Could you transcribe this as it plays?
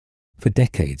For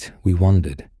decades, we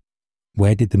wondered,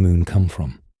 where did the moon come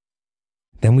from?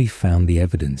 Then we found the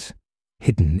evidence,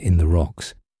 hidden in the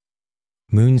rocks.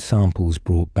 Moon samples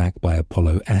brought back by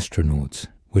Apollo astronauts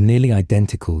were nearly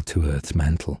identical to Earth's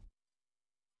mantle.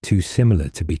 Too similar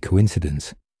to be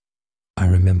coincidence. I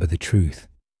remember the truth.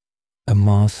 A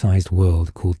Mars-sized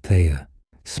world called Theia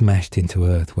smashed into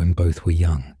Earth when both were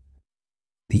young.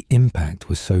 The impact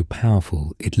was so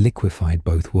powerful it liquefied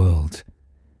both worlds.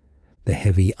 The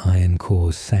heavy iron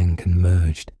cores sank and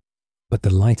merged, but the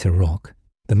lighter rock,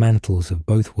 the mantles of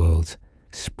both worlds,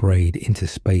 sprayed into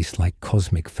space like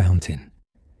cosmic fountain.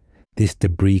 This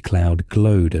debris cloud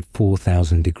glowed at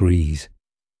 4,000 degrees,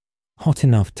 hot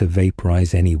enough to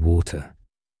vaporize any water.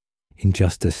 In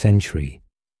just a century,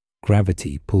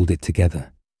 gravity pulled it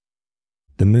together.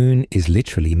 The moon is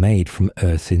literally made from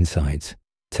Earth's insides,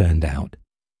 turned out.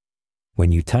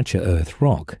 When you touch a Earth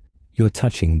rock, you're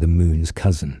touching the moon's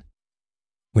cousin.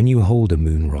 When you hold a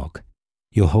moon rock,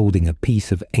 you're holding a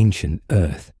piece of ancient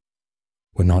Earth.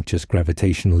 We're not just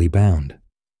gravitationally bound.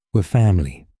 We're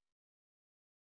family.